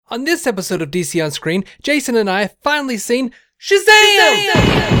On this episode of DC On Screen, Jason and I have finally seen Shazam!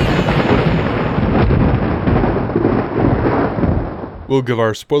 We'll give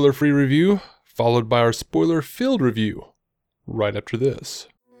our spoiler-free review, followed by our spoiler-filled review, right after this.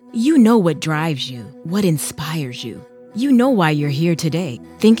 You know what drives you, what inspires you. You know why you're here today,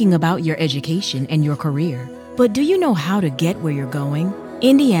 thinking about your education and your career. But do you know how to get where you're going?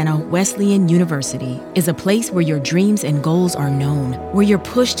 Indiana Wesleyan University is a place where your dreams and goals are known, where you're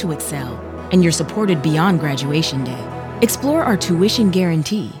pushed to excel, and you're supported beyond graduation day. Explore our tuition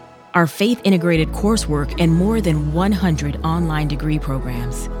guarantee, our faith-integrated coursework, and more than 100 online degree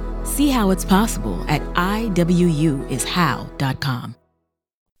programs. See how it's possible at iwuishow.com.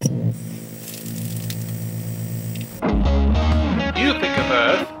 You think of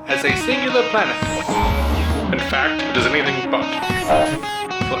Earth as a singular planet. In fact, it is anything but.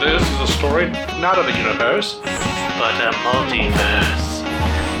 For this is a story not of a universe, but a multiverse,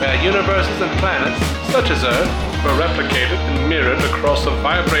 where universes and planets, such as Earth, were replicated and mirrored across a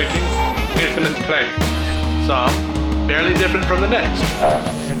vibrating, infinite plane. Some barely different from the next.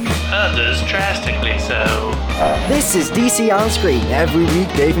 Others drastically so. This is DC On Screen. Every week,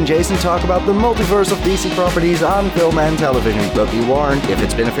 Dave and Jason talk about the multiverse of DC properties on film and television. But be warned, if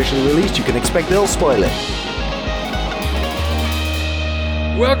it's been officially released, you can expect they'll spoil it.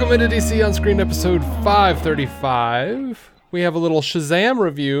 Welcome into DC On Screen episode 535. We have a little Shazam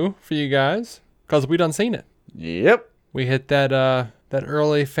review for you guys, because we done seen it. Yep. We hit that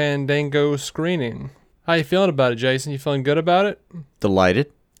early Fandango screening. How you feeling about it, Jason? You feeling good about it?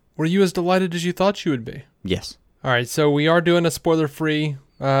 Delighted. Were you as delighted as you thought you would be? Yes. All right, so we are doing a spoiler-free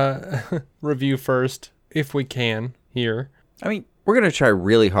review first, if we can, here. I mean, we're going to try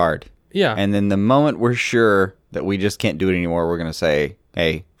really hard. Yeah. And then the moment we're sure that we just can't do it anymore, we're going to say,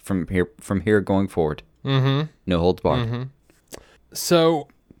 hey, from here going forward, no holds barred. Mm-hmm. So,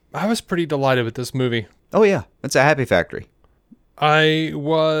 I was pretty delighted with this movie. Oh, yeah. It's a happy factory. I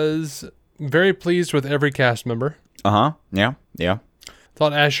was very pleased with every cast member. Uh-huh. Yeah. Yeah.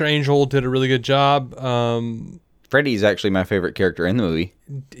 Thought Asher Angel did a really good job. Freddy's actually my favorite character in the movie.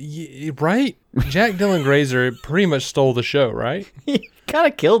 Right? Jack Dylan Grazer pretty much stole the show, right? He kind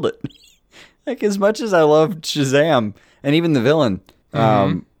of killed it. Like, as much as I loved Shazam and even the villain,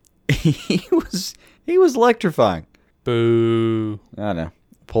 he was electrifying. Boo. I don't know.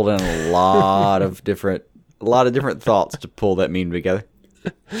 Pulled in a lot of different thoughts to pull that meme together.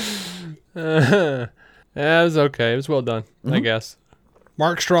 Yeah, it was okay. It was well done, I guess.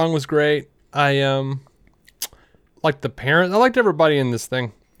 Mark Strong was great. I liked the parents. I liked everybody in this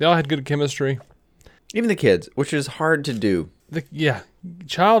thing. They all had good chemistry. Even the kids, which is hard to do.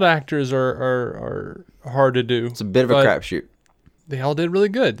 Child actors are hard to do. It's a bit of a crapshoot. They all did really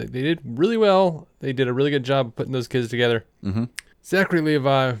good. They did really well. They did a really good job of putting those kids together. Mm-hmm. Zachary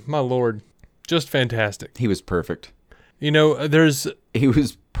Levi, my lord, just fantastic. He was perfect. You know, he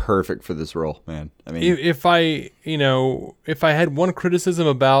was perfect for this role, man. I mean, if I had one criticism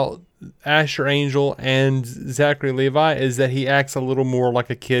about Asher Angel and Zachary Levi, is that he acts a little more like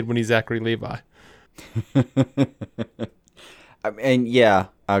a kid when he's Zachary Levi. And yeah,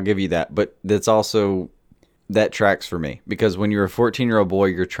 I'll give you that. But that's also, that tracks for me. Because when you're a 14-year-old boy,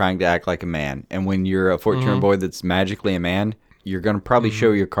 you're trying to act like a man. And when you're a 14-year-old boy that's magically a man, you're going to probably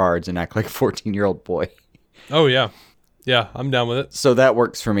show your cards and act like a 14-year-old boy. Oh, yeah. Yeah, I'm down with it. So that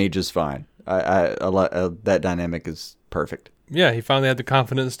works for me just fine. That dynamic is perfect. Yeah, he finally had the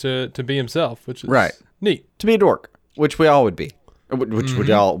confidence to be himself, which is neat. To be a dork, which we all would be. Which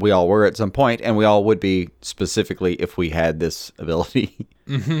we all were at some point, and we all would be specifically if we had this ability.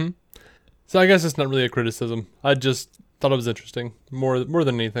 Mm-hmm. So I guess it's not really a criticism. I just thought it was interesting, more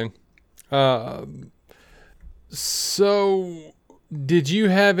than anything. So, did you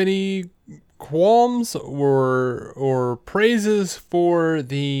have any qualms or praises for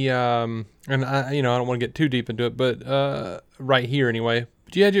the and I don't want to get too deep into it, but right here anyway.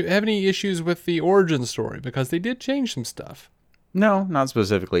 Do you have any issues with the origin story, because they did change some stuff? No, not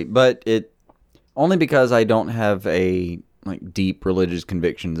specifically, but it only because I don't have a deep religious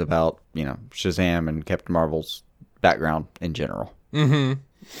convictions about Shazam and Captain Marvel's background in general. Mm-hmm.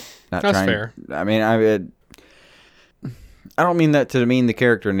 That's fair. I mean, I don't mean that to demean the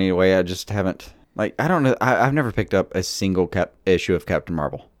character in any way. I just haven't I don't know. I've never picked up a single issue of Captain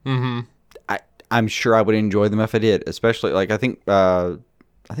Marvel. Mm-hmm. I'm sure I would enjoy them if I did, especially I think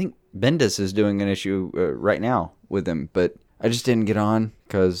Bendis is doing an issue right now with them, but I just didn't get on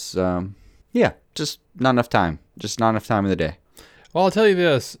because, just not enough time. Just not enough time in the day. Well, I'll tell you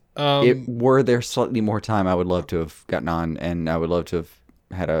this. Were there slightly more time, I would love to have gotten on, and I would love to have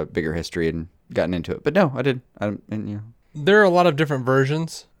had a bigger history and gotten into it. But no, I didn't. there are a lot of different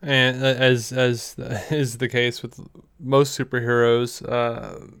versions, and as is the case with most superheroes.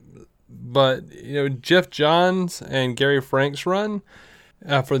 But Jeff Johns and Gary Frank's run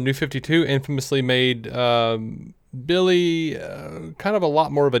for the New 52 infamously made Billy kind of a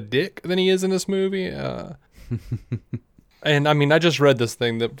lot more of a dick than he is in this movie. And I mean, I just read this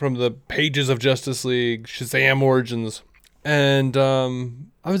thing that from the pages of Justice League Shazam Origins, and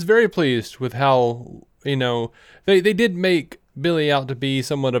I was very pleased with how they did make Billy out to be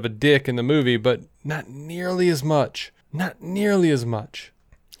somewhat of a dick in the movie, but not nearly as much. Not nearly as much.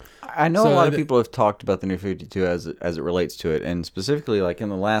 I know a lot of people have talked about the New 52 as it relates to it, and specifically like in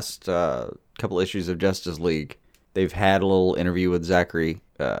the last couple issues of Justice League, they've had a little interview with Zachary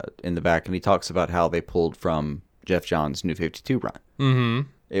in the back, and he talks about how they pulled from Jeff Johns' New 52 run. Mm-hmm.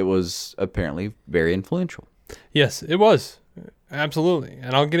 It was apparently very influential. Yes, it was. Absolutely.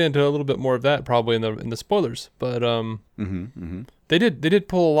 And I'll get into a little bit more of that probably in the spoilers. But they did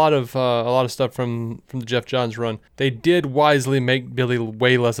pull a lot of stuff from the Jeff Johns run. They did wisely make Billy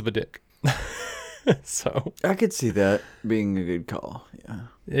way less of a dick. So I could see that being a good call. Yeah.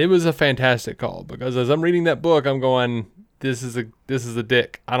 It was a fantastic call, because as I'm reading that book, I'm going, this is a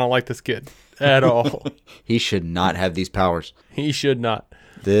dick. I don't like this kid at all. He should not have these powers. He should not.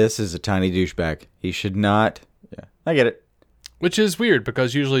 This is a tiny douchebag. He should not. Yeah, I get it. Which is weird,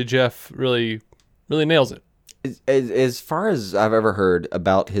 because usually Jeff really, really nails it. As far as I've ever heard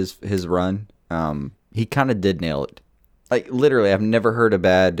about his run, he kind of did nail it. Like, literally, I've never heard a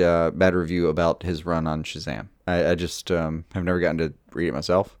bad review about his run on Shazam. I just have never gotten to read it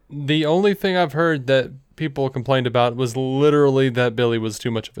myself. The only thing I've heard that people complained about was literally that Billy was too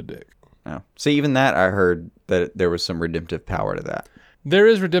much of a dick. Oh. See, even that, I heard that there was some redemptive power to that. There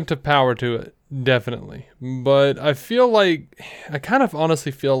is redemptive power to it, definitely. But I kind of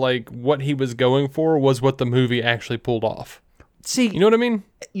honestly feel like what he was going for was what the movie actually pulled off. See, you know what I mean?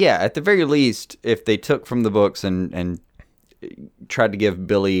 Yeah, at the very least, if they took from the books and tried to give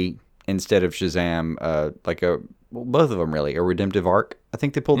Billy, instead of Shazam, both of them really, a redemptive arc, I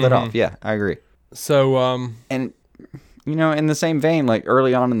think they pulled that off. Yeah, I agree. So, and in the same vein, like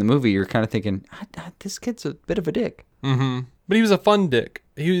early on in the movie, you're kind of thinking, this kid's a bit of a dick. Mm-hmm. But he was a fun dick.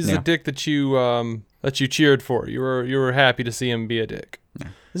 He was a dick that you cheered for. You were happy to see him be a dick. Yeah.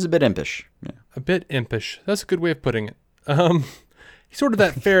 This is a bit impish. Yeah. A bit impish. That's a good way of putting it. He's sort of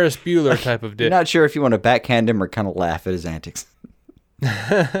that Ferris Bueller type of dick. You're not sure if you want to backhand him or kind of laugh at his antics.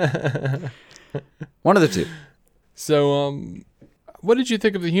 One of the two. So, what did you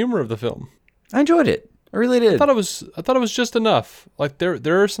think of the humor of the film? I enjoyed it. I really did. I thought it was just enough. Like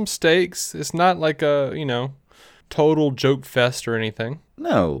there are some stakes. It's not like a total joke fest or anything.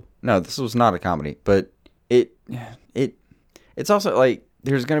 No, this was not a comedy, but it's also like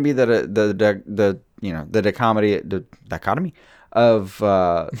there's going to be the dichotomy of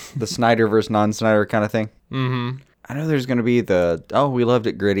the Snyder versus non-Snyder kind of thing. Mm-hmm. I know there's going to be we loved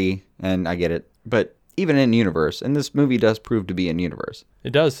it gritty, and I get it, but even in universe, and this movie does prove to be in universe.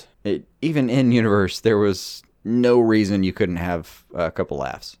 It does. Even in universe, there was no reason you couldn't have a couple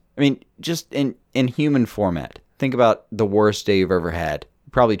laughs. I mean, just in human format. Think about the worst day you've ever had.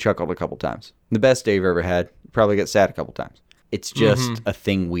 You probably chuckled a couple times. The best day you've ever had, you probably got sad a couple times. It's just a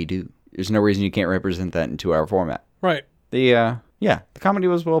thing we do. There's no reason you can't represent that in 2-hour format. Right. The comedy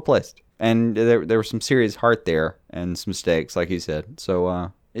was well placed. And there was some serious heart there and some stakes, like you said.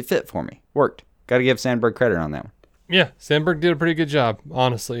 So it fit for me. Worked. Got to give Sandberg credit on that one. Yeah, Sandberg did a pretty good job,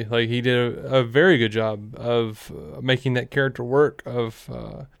 honestly. Like, he did a very good job of making that character work,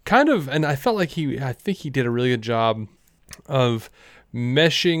 and I felt like I think he did a really good job of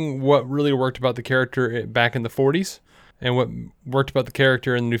meshing what really worked about the character back in the 40s and what worked about the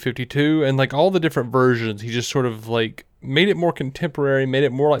character in the New 52, and like all the different versions. He just sort of like made it more contemporary, made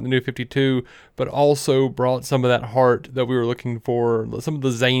it more like the New 52, but also brought some of that heart that we were looking for, some of the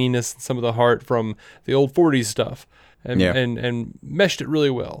zaniness, some of the heart from the old 40s stuff. And meshed it really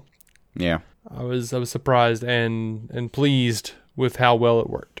well. Yeah, I was surprised and pleased with how well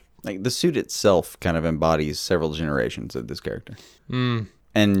it worked. Like the suit itself kind of embodies several generations of this character.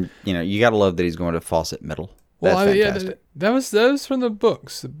 And you gotta love that he's going to Fawcett Metal. That's fantastic. That was from the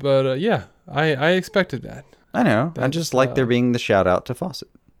books, but I expected that. I know. I just like there being the shout out to Fawcett.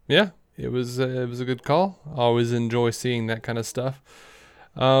 Yeah, it was a good call. I always enjoy seeing that kind of stuff.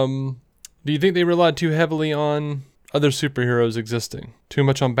 Do you think they relied too heavily on other superheroes existing? Too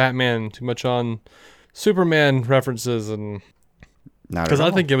much on Batman, too much on Superman references, and because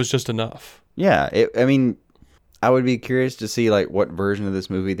I think it was just enough. Yeah, I would be curious to see like what version of this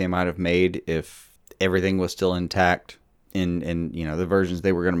movie they might have made if everything was still intact in the versions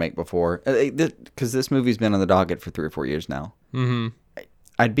they were going to make before. Because this movie's been on the docket for 3 or 4 years now. Mm-hmm.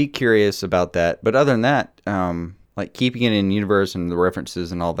 I'd be curious about that. But other than that, like keeping it in universe and the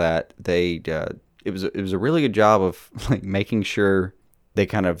references and all that, it was a really good job of like making sure they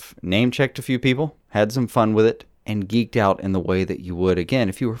kind of name checked a few people, had some fun with it, and geeked out in the way that you would again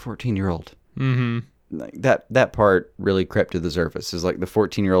if you were a 14-year-old. Mm-hmm. Like that part really crept to the surface. Is like the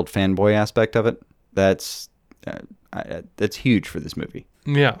 14-year-old fanboy aspect of it. That's huge for this movie.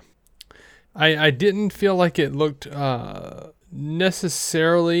 Yeah. I didn't feel like it looked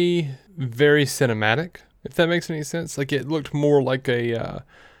necessarily very cinematic, if that makes any sense. Like it looked more like a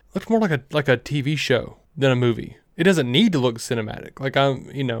TV show than a movie. It doesn't need to look cinematic. Like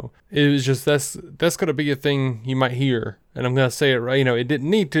it was just that's going to be a thing you might hear, and I'm going to say it right. It didn't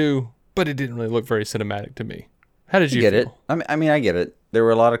need to, but it didn't really look very cinematic to me. How did you get feel? it? I mean, I get it. There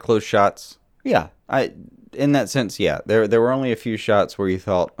were a lot of close shots. Yeah, in that sense, yeah. There were only a few shots where you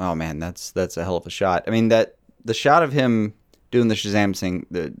thought, oh man, that's a hell of a shot. I mean, that the shot of him doing the Shazam thing,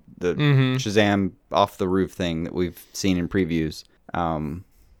 the Shazam off the roof thing that we've seen in previews,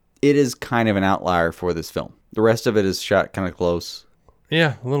 it is kind of an outlier for this film. The rest of it is shot kind of close.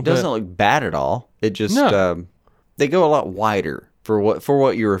 Yeah, a little bit. Doesn't look bad at all. It just they go a lot wider for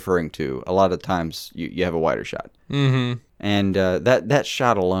what you're referring to. A lot of times you have a wider shot. Mm-hmm. And that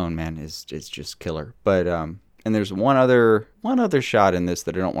shot alone, man, is just killer. But and there's one other shot in this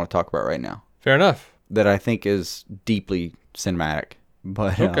that I don't want to talk about right now. Fair enough. That I think is deeply cinematic.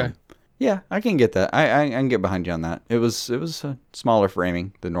 But okay. Yeah, I can get that. I can get behind you on that. It was a smaller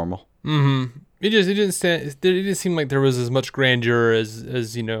framing than normal. Mm-hmm. It didn't seem like there was as much grandeur as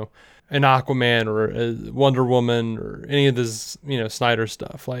an Aquaman or a Wonder Woman or any of this Snyder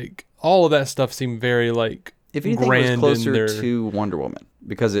stuff. Like all of that stuff seemed very like if anything grand it was closer to Wonder Woman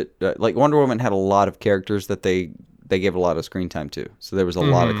because it like Wonder Woman had a lot of characters that they gave a lot of screen time to, so there was a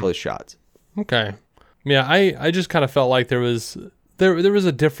lot of close shots. Okay, yeah, I just kind of felt like there was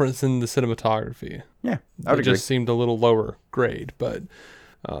a difference in the cinematography. Yeah, I would agree. It just seemed a little lower grade, but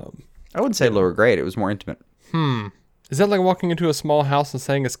I wouldn't say lower grade. It was more intimate. Is that like walking into a small house and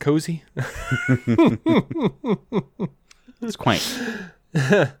saying it's cozy? It's quaint.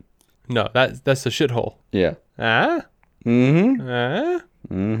 No, that's a shithole. Yeah. Ah? Mm-hmm. Ah?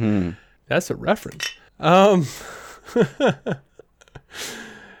 Mm-hmm. That's a reference. All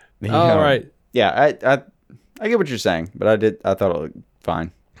right. Yeah, I get what you're saying, but I thought it looked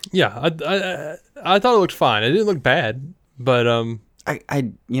fine. Yeah, I thought it looked fine. It didn't look bad, but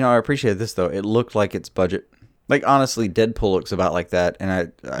I appreciate this though. It looked like its budget. Like honestly, Deadpool looks about like that,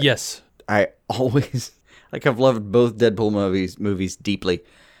 and yes, I always like I've loved both Deadpool movies deeply,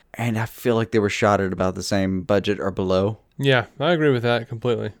 and I feel like they were shot at about the same budget or below. Yeah, I agree with that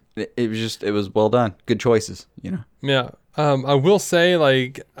completely. It was well done. Good choices, Yeah. I will say,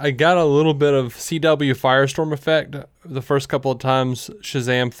 like, I got a little bit of CW Firestorm effect the first couple of times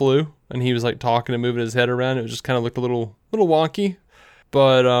Shazam flew, and he was like talking and moving his head around. It just kind of looked a little wonky,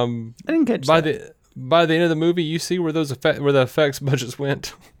 but I didn't catch that. By the end of the movie, you see where where the effects budgets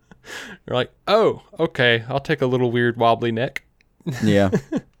went. You're like, oh, okay, I'll take a little weird wobbly neck. Yeah.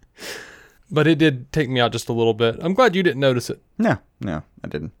 But it did take me out just a little bit. I'm glad you didn't notice it. No, I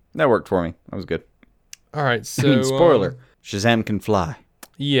didn't. That worked for me. That was good. All right, so spoiler: Shazam can fly.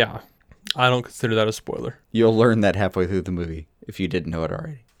 Yeah, I don't consider that a spoiler. You'll learn that halfway through the movie if you didn't know it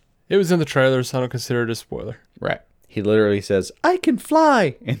already. It was in the trailer, so I don't consider it a spoiler. Right. He literally says, "I can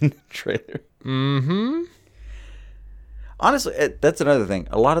fly" in the trailer. Mm-hmm. Honestly, that's another thing.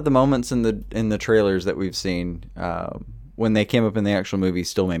 A lot of the moments in the trailers that we've seen, when they came up in the actual movie,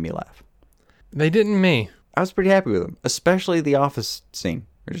 still made me laugh. They didn't me. I was pretty happy with them, especially the office scene.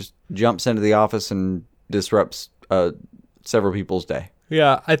 It just jumps into the office and disrupts several people's day.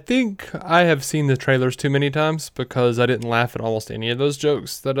 Yeah, I think I have seen the trailers too many times because I didn't laugh at almost any of those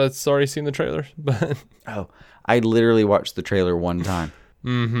jokes that I'd already seen the trailers. But I literally watched the trailer one time.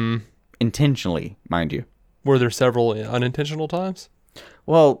 Mm-hmm. Intentionally, mind you. Were there several unintentional times?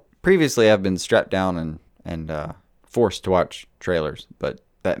 Well, previously I've been strapped down and forced to watch trailers, but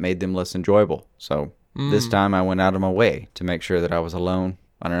that made them less enjoyable. So this time I went out of my way to make sure that I was alone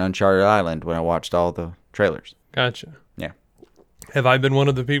on an uncharted island when I watched all the trailers. Gotcha. Yeah. Have I been one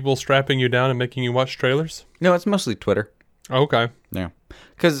of the people strapping you down and making you watch trailers? No, it's mostly Twitter. Okay. Yeah.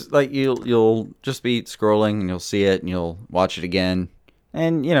 Because like you'll just be scrolling and you'll see it and you'll watch it again.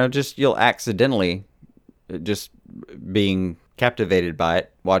 And, just you'll accidentally just being captivated by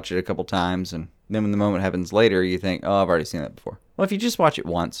it, watch it a couple times. And then when the moment happens later, you think, oh, I've already seen that before. Well, if you just watch it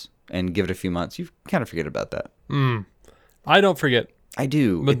once and give it a few months, you kind of forget about that. I don't forget. I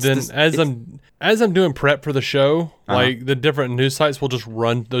do. But as I'm doing prep for the show, like the different news sites will just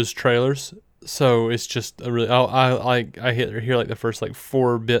run those trailers. So it's just a really I hear like the first like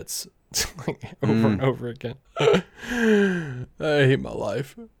 4 bits like over and over again. I hate my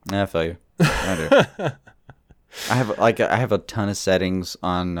life. I feel you. I do. I have a ton of settings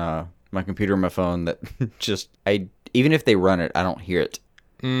on my computer and my phone that just even if they run it, I don't hear it.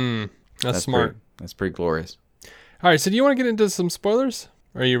 That's smart. That's pretty glorious. All right, so do you want to get into some spoilers?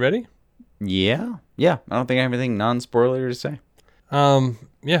 Are you ready? Yeah. I don't think I have anything non-spoiler to say.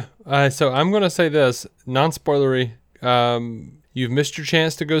 Yeah. So I'm gonna say this non-spoilery. You've missed your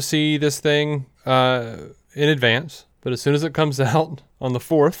chance to go see this thing in advance, but as soon as it comes out on the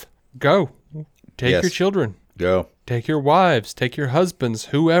 4th, go. Take your children. Go. Take your wives. Take your husbands.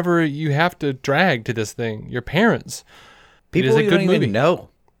 Whoever you have to drag to this thing. Your parents. People you don't even know.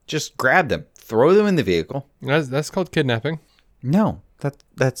 Just grab them. Throw them in the vehicle. That's called kidnapping. No,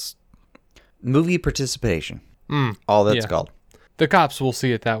 that's movie participation. All that's called. The cops will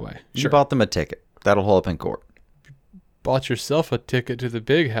see it that way. You bought them a ticket. That'll hold up in court. Bought yourself a ticket to the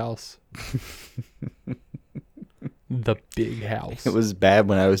big house. The big house. It was bad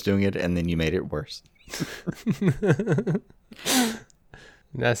when I was doing it, and then you made it worse.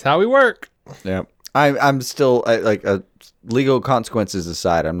 That's how we work. Yeah. I'm still, legal consequences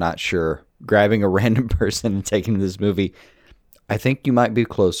aside, I'm not sure. Grabbing a random person and taking this movie, I think you might be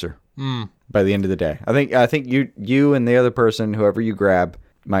closer by the end of the day. I think you and the other person, whoever you grab,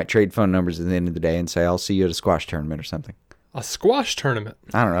 might trade phone numbers at the end of the day and say, I'll see you at a squash tournament or something. A squash tournament?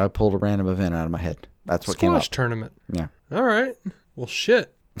 I don't know. I pulled a random event out of my head. That's what came up. Squash tournament. Yeah. All right. Well,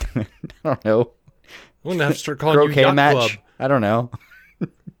 shit. I don't know. I'm going to have to start calling you Croquet Yacht match? Club. I don't know.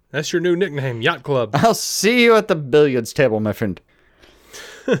 That's your new nickname, Yacht Club. I'll see you at the billiards table, my friend.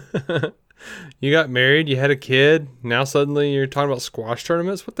 You got married, you had a kid, now suddenly you're talking about squash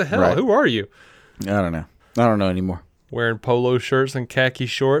tournaments? What the hell? Right. Who are you? I don't know. I don't know anymore. Wearing polo shirts and khaki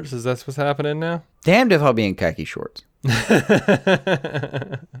shorts? Is that what's happening now? Damned if I'll be in khaki shorts.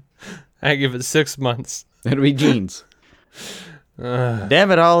 I give it 6 months. It'll be jeans. Damn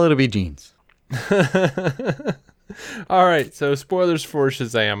it all, it'll be jeans. All right, so spoilers for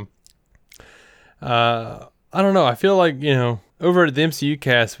Shazam. I don't know. I feel like, over at the MCU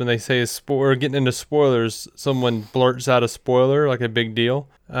cast, when they say we're getting into spoilers, someone blurts out a spoiler, like a big deal.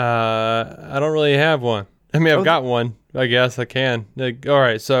 I don't really have one. I mean, I've got one. I guess I can. Like, all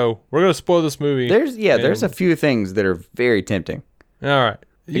right, so we're going to spoil this movie. There's a few things that are very tempting. All right.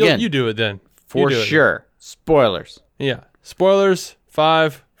 You do it then. For sure. Spoilers. Yeah. Spoilers.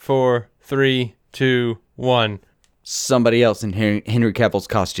 5, 4, 3, 2, 1. Somebody else in Henry Cavill's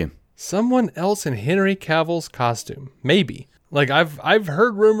costume. Someone else in Henry Cavill's costume. Maybe. Like, I've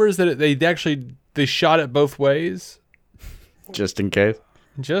heard rumors that they shot it both ways. Just in case.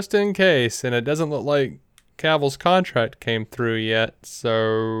 Just in case. And it doesn't look like Cavill's contract came through yet.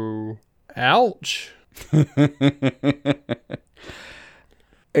 So, ouch.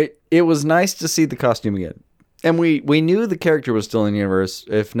 It was nice to see the costume again. And we knew the character was still in the universe,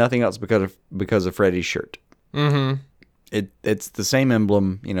 if nothing else because of Freddy's shirt. Mm-hmm. It's the same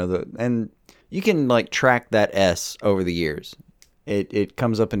emblem, and you can track that S over the years. It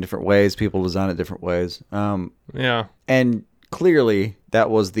comes up in different ways. People design it different ways. Yeah. And clearly that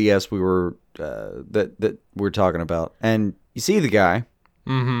was the S we were that we're talking about. And you see the guy.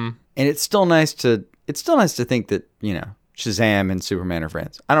 Mm-hmm. And it's still nice to think that, Shazam and Superman are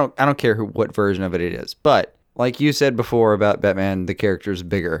friends. I don't care what version of it is. But like you said before about Batman, the character is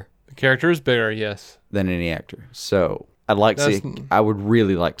bigger. The character is bigger, yes. Than any actor. So I would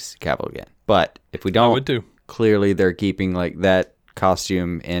really like to see Cavill again. But if we don't, I would too. Clearly they're keeping that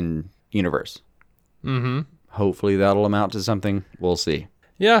costume in universe. Mm-hmm. Hopefully that'll amount to something. We'll see.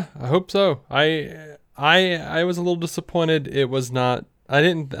 Yeah, I hope so. I was a little disappointed. It was not. I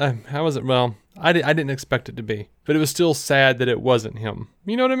didn't expect it to be, but it was still sad that it wasn't him.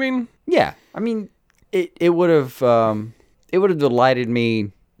 You know what I mean? Yeah. I mean, it would have delighted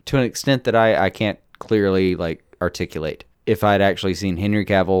me to an extent that I can't clearly articulate if I'd actually seen Henry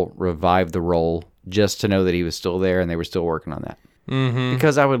Cavill revive the role, just to know that he was still there and they were still working on that. Mm-hmm.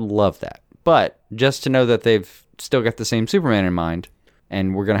 Because I would love that. But just to know that they've still got the same Superman in mind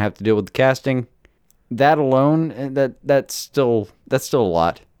and we're going to have to deal with the casting, that alone, that's still a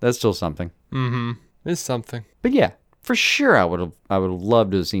lot. That's still something. Mm-hmm. It's something. But yeah, for sure I would have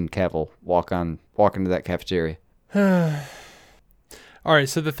loved to have seen Cavill walk into that cafeteria. All right,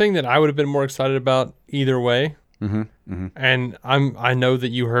 so the thing that I would have been more excited about either way, and I know that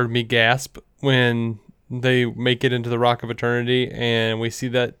you heard me gasp when they make it into the Rock of Eternity and we see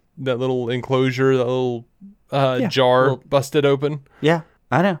that little enclosure, that little jar well- busted open. Yeah,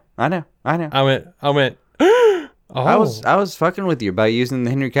 I know. I went. Oh, I was fucking with you by using the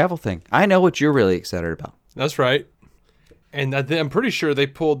Henry Cavill thing. I know what you're really excited about. that's right. And I'm pretty sure they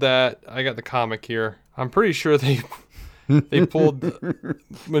pulled that. I got the comic here. I'm pretty sure they pulled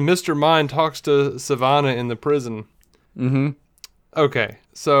when Mr. Mind talks to Savannah in the prison. Mm-hmm. Okay,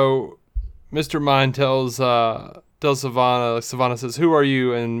 so Mr. Mind tells Savannah. Savannah says, "Who are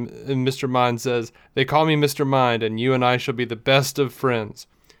you?" And Mr. Mind says, "They call me Mr. Mind, and you and I shall be the best of friends."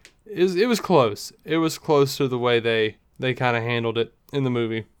 It was close. It was close to the way they kind of handled it in the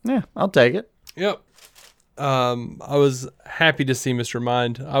movie. Yeah, I'll take it. Yep. I was happy to see Mr.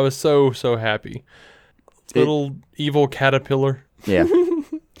 Mind. I was so happy. Little evil caterpillar. Yeah.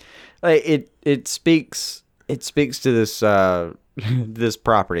 Like it speaks to this this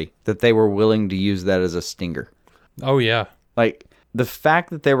property that they were willing to use that as a stinger. Oh yeah. Like the fact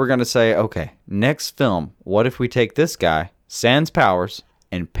that they were going to say, okay, next film, what if we take this guy, sans powers,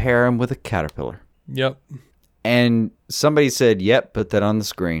 and pair him with a caterpillar? Yep. And somebody said, "Yep, put that on the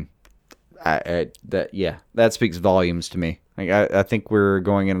screen." That speaks volumes to me. Like I think we're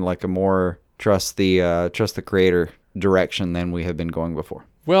going in like a more trust the creator direction than we have been going before.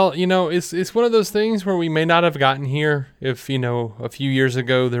 Well, it's one of those things where we may not have gotten here if, a few years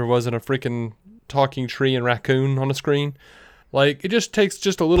ago there wasn't a freaking talking tree and raccoon on a screen. Like, it just takes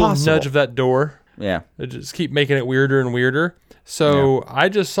just a little Possible. nudge of that door. Yeah. It just keep making it weirder and weirder. So I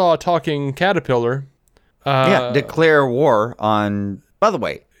just saw a talking caterpillar. Declare war on, by the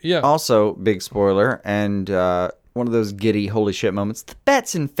way, Yeah. also big spoiler and one of those giddy holy shit moments, the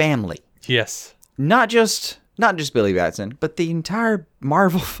Batson family. Yes. Not just Billy Batson, but the entire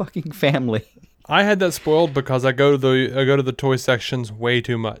Marvel fucking family. I had that spoiled because I go to the toy sections way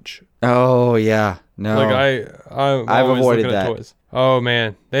too much. Oh yeah, no. Like I'm I've always avoided looking at that. toys. Oh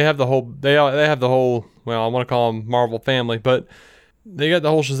man, they have the whole. Well, I want to call them Marvel family, but they got the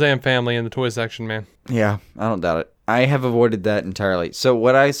whole Shazam family in the toy section, man. Yeah, I don't doubt it. I have avoided that entirely. So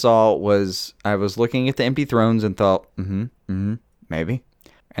what I saw was I was looking at the empty thrones and thought, maybe.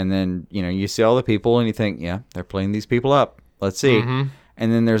 And then, you see all the people and you think, yeah, they're playing these people up. Let's see. Mm-hmm.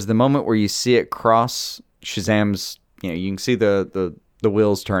 And then there's the moment where you see it cross Shazam's, you can see the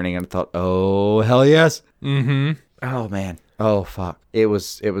wheels turning and I thought, oh, hell yes. Mm-hmm. Oh, man. Oh, fuck. It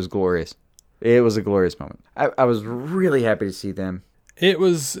was glorious. It was a glorious moment. I was really happy to see them. It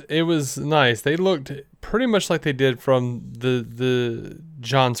was nice. They looked pretty much like they did from the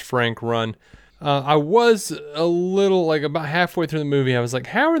Johns Frank run. I was a little, like, about halfway through the movie, I was like,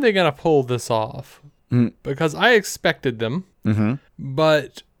 how are they going to pull this off? Because I expected them,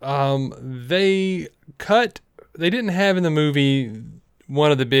 but they didn't have in the movie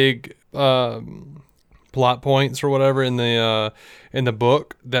one of the big plot points or whatever in the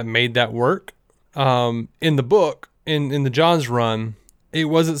book that made that work. In the book, in the Johns run, it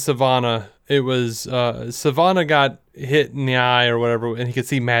wasn't Savannah. It was Savannah got hit in the eye or whatever, and he could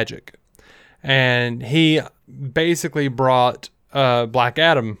see magic. And he basically brought Black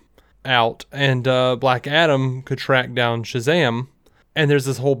Adam out, and Black Adam could track down Shazam. And there's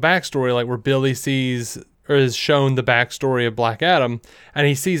this whole backstory, like where Billy sees or is shown the backstory of Black Adam, and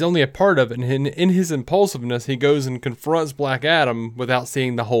he sees only a part of it. And in his impulsiveness, he goes and confronts Black Adam without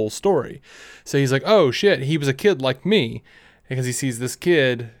seeing the whole story. So he's like, "Oh shit, he was a kid like me," because he sees this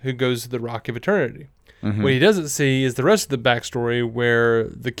kid who goes to the Rock of Eternity. What he doesn't see is the rest of the backstory where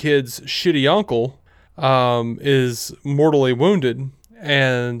the kid's shitty uncle is mortally wounded,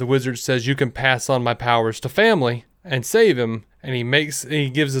 and the wizard says, "You can pass on my powers to family and save him." And he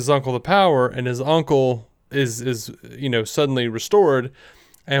gives his uncle the power, and his uncle is suddenly restored,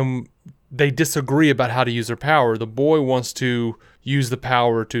 and they disagree about how to use their power. The boy wants to use the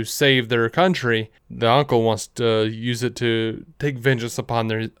power to save their country. The uncle wants to use it to take vengeance upon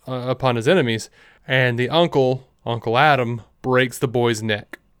his enemies. And the Uncle Adam, breaks the boy's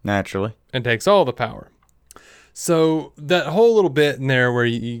neck. Naturally. And takes all the power. So that whole little bit in there where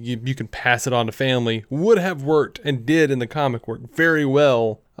you can pass it on to family would have worked, and did in the comic work very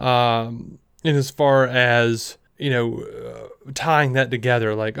well, in as far as, tying that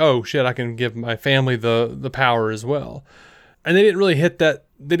together. Like, oh shit, I can give my family the power as well. And they didn't really hit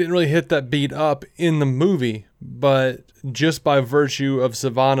that beat up in the movie, but just by virtue of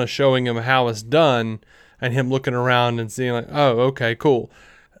Savannah showing him how it's done and him looking around and seeing like, oh, okay, cool.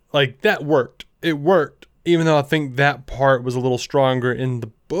 Like, that worked. It worked, even though I think that part was a little stronger in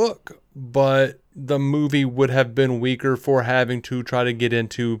the book, but the movie would have been weaker for having to try to get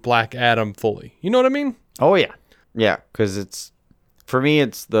into Black Adam fully. You know what I mean? Oh, yeah. Yeah, because for me,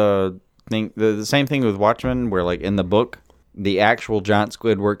 it's the thing, the same thing with Watchmen, where like in the book, the actual giant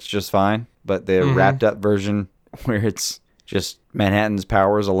squid works just fine. but the wrapped up version where it's just Manhattan's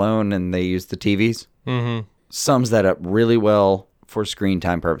powers alone and they use the TVs sums that up really well for screen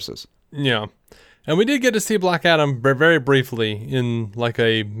time purposes. Yeah. And we did get to see Black Adam very briefly in like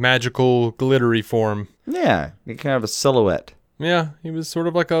a magical glittery form. Yeah, kind of a silhouette. Yeah, he was sort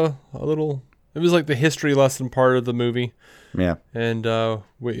of like a little... It was like the history lesson part of the movie. Yeah. And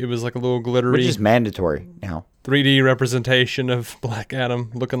it was like a little glittery... Which is mandatory now. 3D representation of Black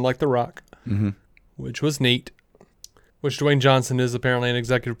Adam looking like The Rock, which was neat. Which Dwayne Johnson is apparently an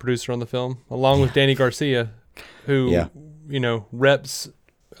executive producer on the film, along with Danny Garcia, who reps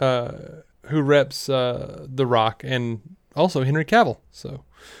The Rock and also Henry Cavill. So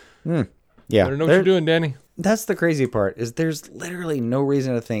yeah, better know what you're doing, Danny. That's the crazy part. Is there's literally no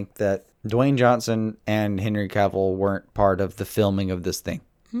reason to think that Dwayne Johnson and Henry Cavill weren't part of the filming of this thing.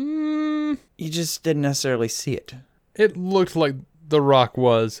 You just didn't necessarily see it. It looked like The Rock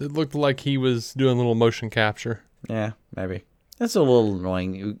was. It looked like he was doing a little motion capture. Yeah, maybe. That's a little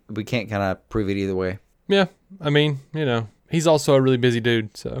annoying. We can't kind of prove it either way. Yeah, I mean, he's also a really busy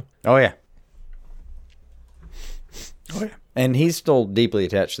dude, so. Oh, yeah. Oh, yeah. And he's still deeply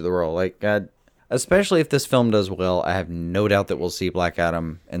attached to the role. Like, especially if this film does well, I have no doubt that we'll see Black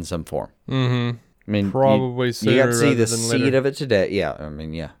Adam in some form. Mm-hmm. I mean, probably sooner you got to see the than seed later. of it today. Yeah, I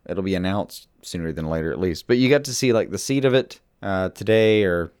mean, yeah, it'll be announced sooner than later at least. But you got to see like the seed of it today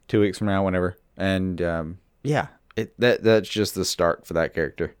or 2 weeks from now, whenever. And yeah, that's just the start for that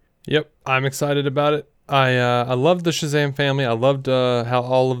character. Yep, I'm excited about it. I loved the Shazam family. I loved how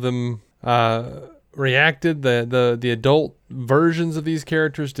all of them reacted. The adult versions of these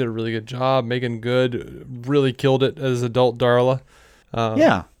characters did a really good job. Megan Good really killed it as adult Darla.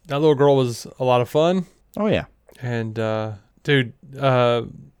 Yeah. That little girl was a lot of fun. Oh, yeah. And, dude,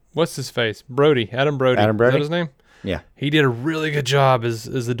 what's his face? Brody. Adam Brody. Adam Brody? Is that his name? Yeah. He did a really good job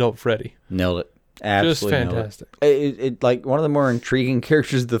as adult Freddy. Nailed it. Absolutely just fantastic. It like one of the more intriguing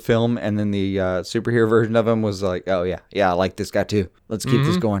characters of the film, and then the superhero version of him was like, oh, yeah, I like this guy too. Let's keep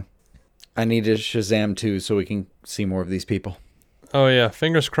this going. I need a Shazam too so we can see more of these people. Oh, yeah.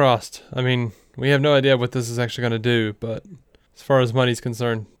 Fingers crossed. I mean, we have no idea what this is actually going to do, but as far as money's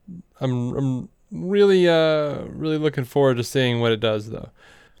concerned, I'm really looking forward to seeing what it does, though.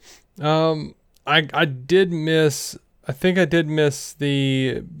 I think I did miss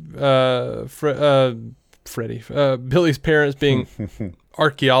the Billy's parents being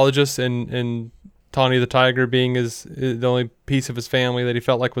archaeologists and Tawny the tiger being the only piece of his family that he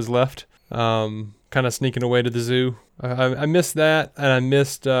felt like was left. Kind of sneaking away to the zoo. I missed that, and I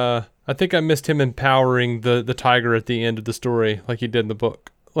missed. I think I missed him empowering the tiger at the end of the story, like he did in the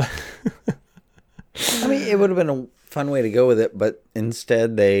book. I mean, it would have been a fun way to go with it, but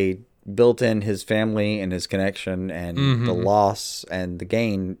instead they built in his family and his connection and the loss and the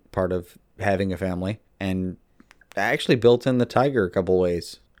gain part of having a family, and actually built in the tiger a couple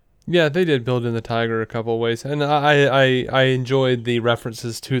ways. Yeah, they did build in the tiger a couple of ways, and I enjoyed the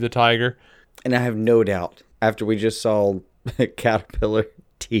references to the tiger. And I have no doubt, after we just saw Caterpillar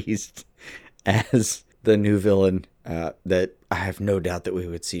teased as the new villain, that I have no doubt that we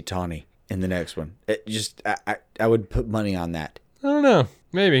would see Tawny in the next one. I would put money on that. I don't know,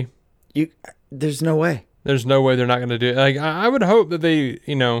 maybe. There's no way. There's no way they're not going to do it. Like, I would hope that they,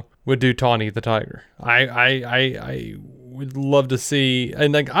 would do Tawny the tiger. I would love to see,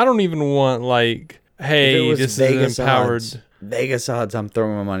 and like, I don't even want like, hey, this is empowered. Vegas odds, I'm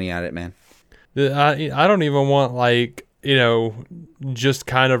throwing my money at it, man. I don't even want like, just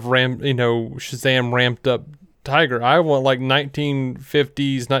kind of Shazam ramped up tiger. I want like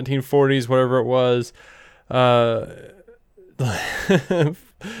 1950s, 1940s, whatever it was,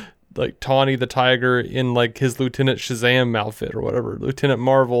 like Tawny the tiger in like his Lieutenant Shazam outfit or whatever, Lieutenant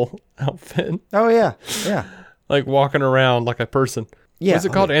Marvel outfit. Oh yeah, yeah. Like walking around like a person. Yeah. What's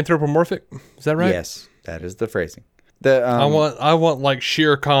it called? Anthropomorphic? Is that right? Yes, that is the phrasing. I want like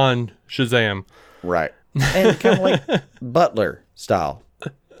Shere Khan Shazam. Right. And kind of like Butler style.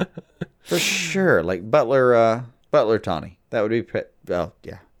 For sure. Like Butler Tawny. That would be well,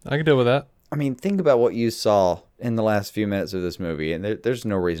 yeah. I can deal with that. I mean, think about what you saw in the last few minutes of this movie, and there's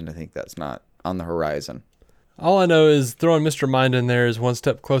no reason to think that's not on the horizon. All I know is throwing Mr. Mind in there is one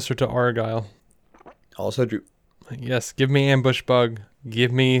step closer to Argyle. Also true. Yes, give me Ambush Bug.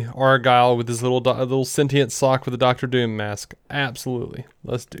 Give me Argyle with his little sentient sock with a Dr. Doom mask. Absolutely.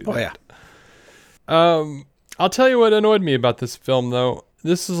 Let's do that. Oh, yeah. I'll tell you what annoyed me about this film, though.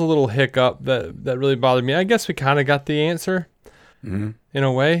 This is a little hiccup that really bothered me. I guess we kind of got the answer in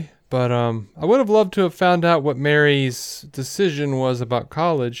a way, but I would have loved to have found out what Mary's decision was about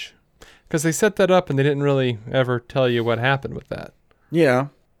college, because they set that up and they didn't really ever tell you what happened with that. Yeah.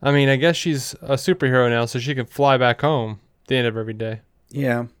 I mean, I guess she's a superhero now, so she can fly back home at the end of every day.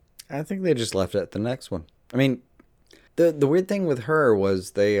 Yeah. I think they just left it at the next one. I mean, the weird thing with her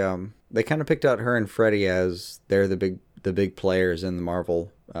was they kind of picked out her and Freddy as they're the big players in the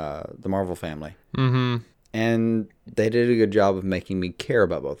Marvel family. Mm-hmm. And they did a good job of making me care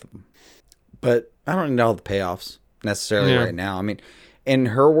about both of them. But I don't need all the payoffs necessarily right now. I mean, in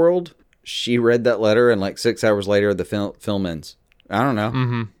her world, she read that letter and like 6 hours later the film ends. I don't know.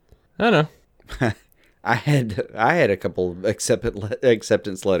 Mm-hmm. I know. I had a couple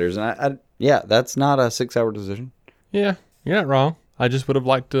acceptance letters, and yeah, that's not a 6 hour decision. Yeah, you're not wrong. I just would have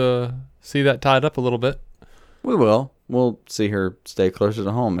liked to see that tied up a little bit. We will. We'll see her stay closer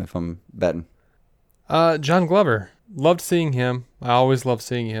to home if I'm betting. John Glover. Loved seeing him. I always love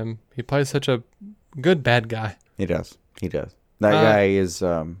seeing him. He plays such a good bad guy. He does. That guy is,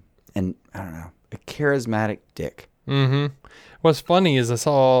 and I don't know, a charismatic dick. Mm-hmm. What's funny is I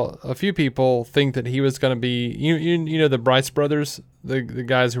saw a few people think that he was going to be, you know, the Bryce brothers, the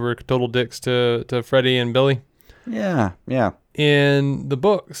guys who were total dicks to Freddie and Billy. Yeah. In the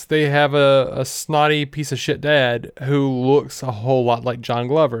books, they have a snotty piece of shit dad who looks a whole lot like John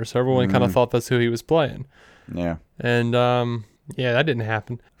Glover. So everyone kind of thought that's who he was playing. Yeah. And, yeah, that didn't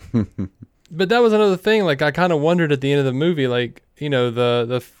happen. But that was another thing. Like, I kind of wondered at the end of the movie, like, you know,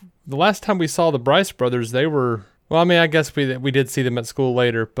 the last time we saw the Bryce brothers, they were, well, I mean, I guess we did see them at school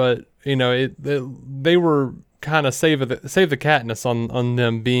later, but, you know, they were kind of save the catness on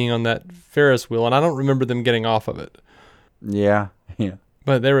them being on that Ferris wheel, and I don't remember them getting off of it. Yeah.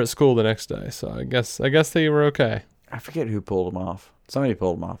 But they were at school the next day, so I guess they were okay. I forget who pulled them off. Somebody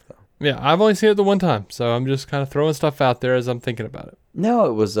pulled them off, though. Yeah, I've only seen it the one time, so I'm just kind of throwing stuff out there as I'm thinking about it. No,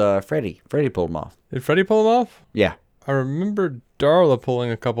 it was Freddie. Freddie pulled them off. Did Freddie pull them off? Yeah. I remember Darla pulling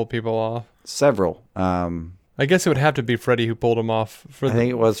a couple people off. Several. I guess it would have to be Freddie who pulled him off. I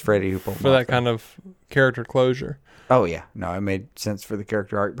think it was Freddie who pulled him off. For that kind of character closure. Oh, yeah. No, it made sense for the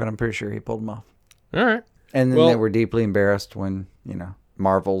character arc, but I'm pretty sure he pulled them off. All right. And then they were deeply embarrassed when, you know,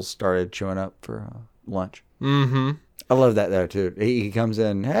 Marvels started showing up for lunch. Mm-hmm. I love that, though, too. He comes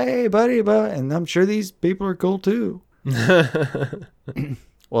in, hey, buddy, and I'm sure these people are cool, too.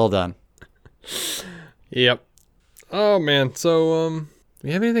 Well done. Yep. Oh, man. So, do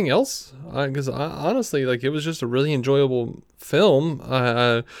you have anything else? Because honestly, like, it was just a really enjoyable film.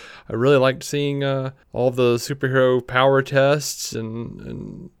 I really liked seeing all the superhero power tests,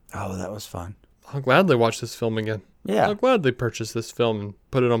 and oh, that was fun. I'll gladly watch this film again. Yeah. I'll gladly purchase this film and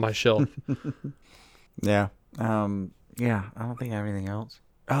put it on my shelf. Yeah. Yeah, I don't think I have anything else.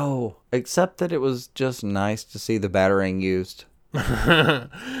 Oh, except that it was just nice to see the Batarang used.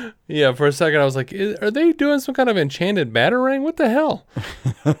 Yeah, for a second I was like, are they doing some kind of enchanted Batarang? What the hell?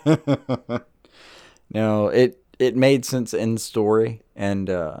 No, it made sense in story, and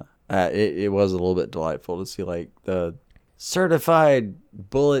it was a little bit delightful to see, like, the certified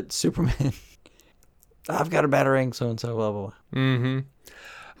bullet Superman. I've got a Batarang, so-and-so, blah, blah, blah. Mm-hmm.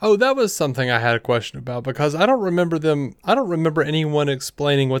 Oh, that was something I had a question about, because I don't remember anyone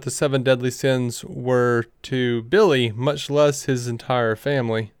explaining what the 7 deadly sins were to Billy, much less his entire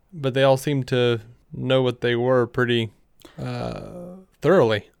family. But they all seemed to know what they were pretty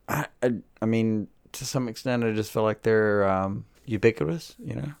thoroughly. I mean, to some extent, I just feel like they're ubiquitous,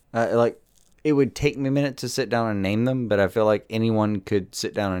 you know? Like, it would take me a minute to sit down and name them, but I feel like anyone could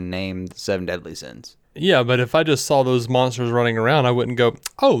sit down and name the 7 deadly sins. Yeah, but if I just saw those monsters running around, I wouldn't go,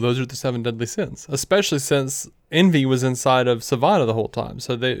 oh, those are the 7 deadly sins. Especially since Envy was inside of Savannah the whole time.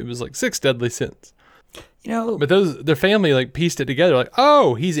 So it was like 6 deadly sins. You know, but their family like pieced it together, like,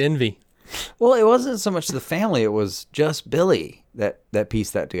 oh, he's Envy. Well, it wasn't so much the family; it was just Billy that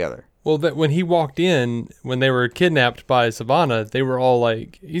pieced that together. Well, that when he walked in, when they were kidnapped by Savannah, they were all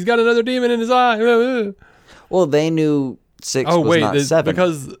like, he's got another demon in his eye. Well, they knew 6 was not 7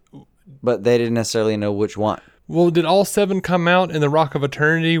 because. But they didn't necessarily know which one. Well, did all 7 come out in the Rock of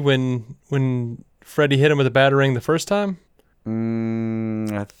Eternity when Freddy hit him with a Batarang the first time?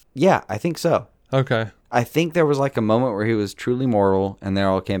 Yeah, I think so. Okay. I think there was like a moment where he was truly mortal and they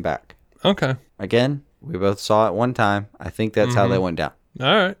all came back. Okay. Again, we both saw it one time. I think that's how they went down.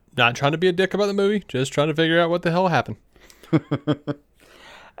 All right. Not trying to be a dick about the movie, just trying to figure out what the hell happened.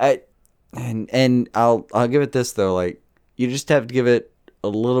 And I'll give it this though, like, you just have to give it a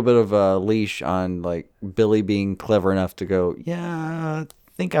little bit of a leash on, like, Billy being clever enough to go, yeah, I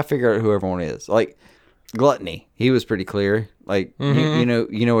think I figured out who everyone is. Like, Gluttony, he was pretty clear. Like, you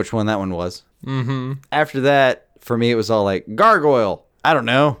know which one that one was. Mm-hmm. After that, for me, it was all like, Gargoyle. I don't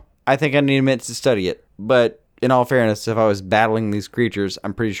know. I think I need a minute to study it. But in all fairness, if I was battling these creatures,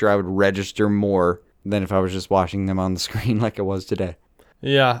 I'm pretty sure I would register more than if I was just watching them on the screen like I was today.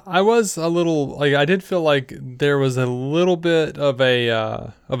 Yeah, I was a little like I did feel like there was a little bit of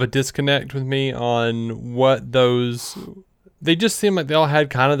a disconnect with me on what those. They just seemed like they all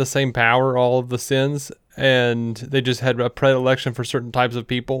had kind of the same power, all of the sins, and they just had a predilection for certain types of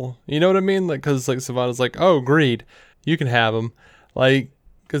people. You know what I mean? Like, because like Savannah's like, oh, greed, you can have them, like,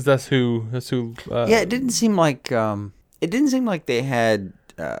 because that's who. Yeah, it didn't seem like they had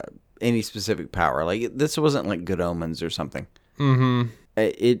any specific power. Like this wasn't like Good Omens or something. Mm-hmm.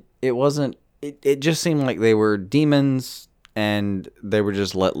 It wasn't. It just seemed like they were demons and they were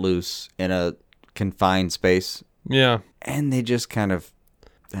just let loose in a confined space. Yeah. And they just kind of,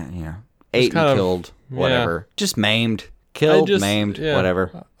 ate and killed, whatever. Yeah. Just maimed, killed, maimed,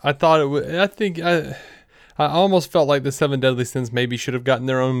 whatever. I thought it would. I almost felt like the Seven Deadly Sins maybe should have gotten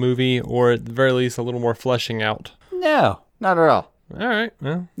their own movie, or at the very least a little more fleshing out. No, not at all. All right.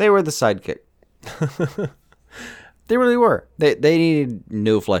 Well. They were the sidekick. They really were. They needed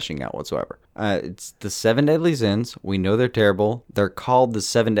no fleshing out whatsoever. It's the Seven Deadly Sins. We know they're terrible. They're called the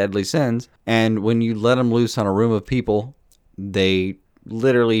Seven Deadly Sins. And when you let them loose on a room of people, they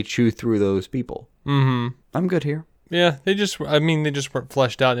literally chew through those people. Mm-hmm. I'm good here. Yeah, they just weren't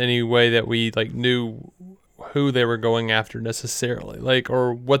fleshed out in any way that we like knew who they were going after necessarily, like,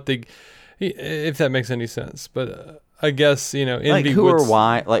 or what they, if that makes any sense. But I guess, Envy like who or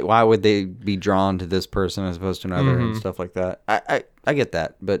why, like why would they be drawn to this person as opposed to another and stuff like that. I get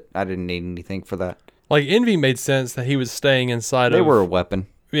that, but I didn't need anything for that. Like Envy made sense that he was staying inside They were a weapon.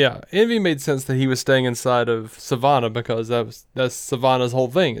 Yeah, Envy made sense that he was staying inside of Savannah because that's Savannah's whole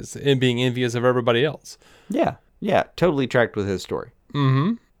thing, is being envious of everybody else. Yeah, totally tracked with his story.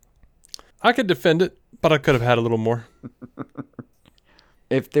 Mm-hmm. I could defend it, but I could have had a little more.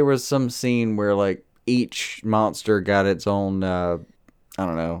 If there was some scene where like each monster got its own,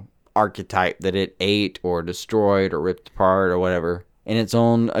 archetype that it ate or destroyed or ripped apart or whatever, in its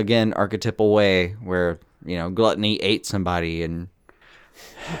own, again, archetypal way, where, gluttony ate somebody and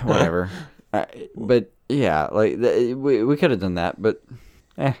whatever. But yeah, like we could have done that, but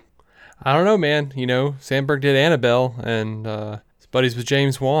I don't know, man. Sandberg did Annabelle, and his buddies with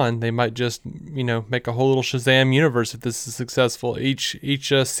James Wan. They might just, make a whole little Shazam universe if this is successful. Each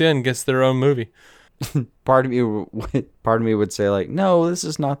sin gets their own movie. Part of me would say like, no, this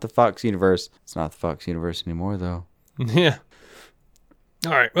is not the Fox universe. It's not the Fox universe anymore, though. Yeah.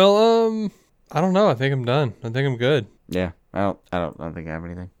 All right. Well, I don't know. I think I'm done. I think I'm good. Yeah. I don't think I have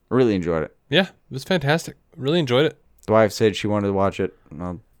anything. I really enjoyed it. Yeah, it was fantastic. Really enjoyed it. The wife said she wanted to watch it.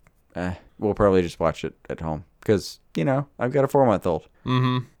 We'll probably just watch it at home because I've got a 4-month-old.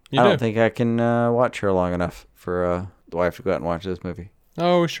 Mm-hmm. I don't think I can watch her long enough for the wife to go out and watch this movie.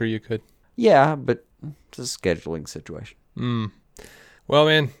 Oh, sure you could. Yeah, but it's a scheduling situation. Well,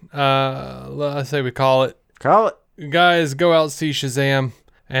 man, I say we call it. Call it. You guys, go out and see Shazam,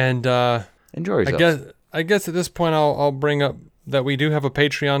 and enjoy yourself. I guess at this point I'll bring up that we do have a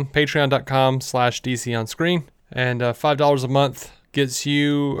Patreon, patreon.com/DC on screen, and $5 a month gets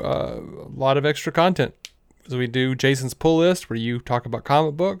you a lot of extra content. So we do Jason's pull list where you talk about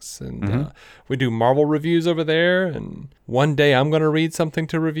comic books, and we do Marvel reviews over there. And one day I'm going to read something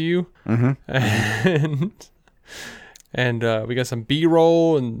to review. And we got some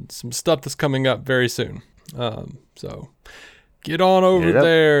B-roll and some stuff that's coming up very soon. So get on over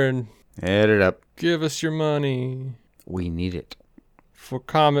there and hit it up. Give us your money. We need it for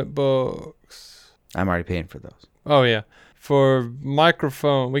comic books. I'm already paying for those. Oh yeah, for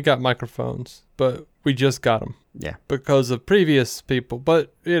microphone. We got microphones, but we just got them. Yeah. Because of previous people.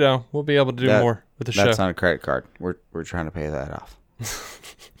 But, we'll be able to do more with the show. That's on a credit card. We're trying to pay that off.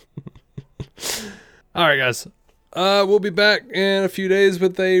 All right, guys. We'll be back in a few days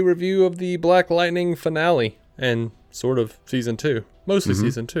with a review of the Black Lightning finale and sort of season 2. Mostly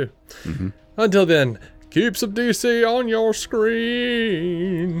season 2. Until then, keep some DC on your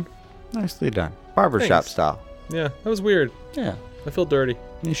screen. Nicely done. Barbershop style. Yeah, that was weird. Yeah. I feel dirty.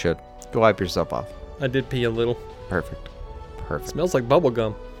 You should. Go wipe yourself off. I did pee a little. Perfect. It smells like bubble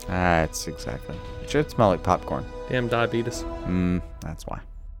gum. That's exactly. It should smell like popcorn. Damn diabetes. That's why.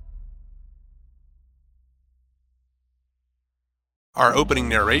 Our opening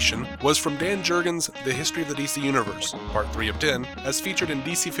narration was from Dan Jurgens' The History of the DC Universe, Part 3 of 10, as featured in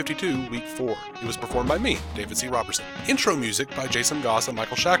DC 52, Week 4. It was performed by me, David C. Robertson. Intro music by Jason Goss and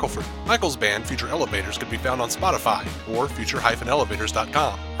Michael Shackelford. Michael's band, Future Elevators, could be found on Spotify or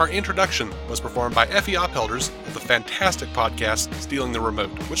future-elevators.com. Our introduction was performed by Effie Oppelders of the fantastic podcast Stealing the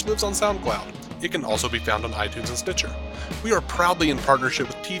Remote, which lives on SoundCloud. It can also be found on iTunes and Stitcher. We are proudly in partnership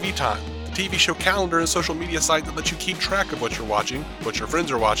with TV Time, the the TV show calendar and social media site that lets you keep track of what you're watching, what your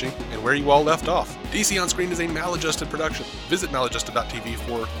friends are watching, and where you all left off. DC On Screen is a maladjusted production. Visit maladjusted.tv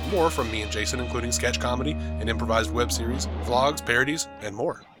for more from me and Jason, including sketch comedy, an improvised web series, vlogs, parodies, and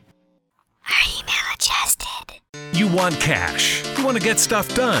more. Are you maladjusted? You want cash. You want to get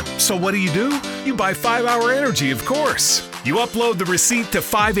stuff done. So what do? You buy 5-Hour Energy, of course. You upload the receipt to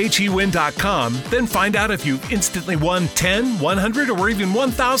 5hewin.com, then find out if you've instantly won $10, $100, or even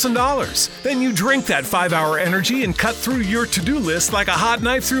 $1,000. Then you drink that 5-Hour Energy and cut through your to-do list like a hot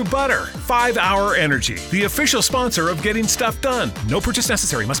knife through butter. 5-Hour Energy, the official sponsor of getting stuff done. No purchase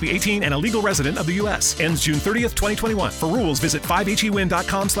necessary. Must be 18 and a legal resident of the U.S. Ends June 30th, 2021. For rules, visit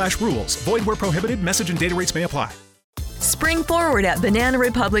 5hewin.com/rules. Void where prohibited. Message and data rates may apply. Spring forward at Banana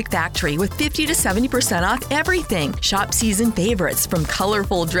Republic Factory with 50 to 70% off everything. Shop season favorites from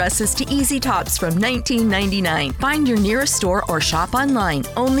colorful dresses to easy tops from $19.99. Find your nearest store or shop online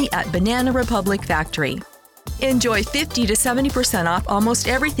only at Banana Republic Factory. Enjoy 50 to 70% off almost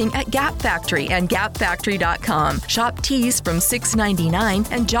everything at Gap Factory and gapfactory.com. Shop tees from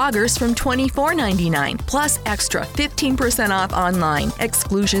 $6.99 and joggers from $24.99. Plus extra 15% off online.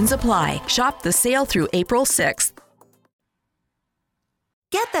 Exclusions apply. Shop the sale through April 6th.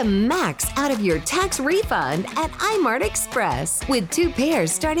 Get the max out of your tax refund at iMart Express. With 2 pairs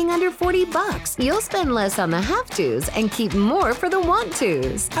starting under $40, you'll spend less on the have-tos and keep more for the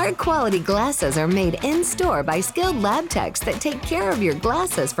want-tos. Our quality glasses are made in-store by skilled lab techs that take care of your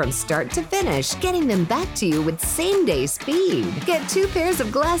glasses from start to finish, getting them back to you with same-day speed. Get 2 pairs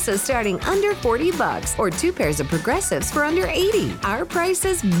of glasses starting under $40 or 2 pairs of progressives for under $80. Our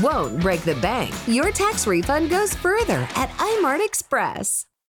prices won't break the bank. Your tax refund goes further at iMart Express.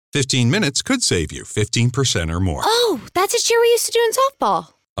 15 minutes could save you 15% or more. Oh, that's a cheer we used to do in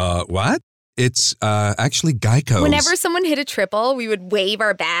softball. What? It's actually Geico's. Whenever someone hit a triple, we would wave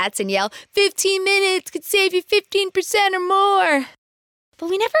our bats and yell, 15 minutes could save you 15% or more. But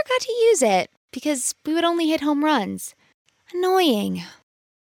we never got to use it because we would only hit home runs. Annoying.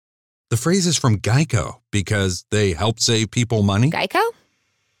 The phrase is from Geico because they help save people money. Geico?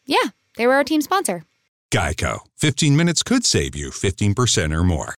 Yeah, they were our team sponsor. Geico. 15 minutes could save you 15% or more.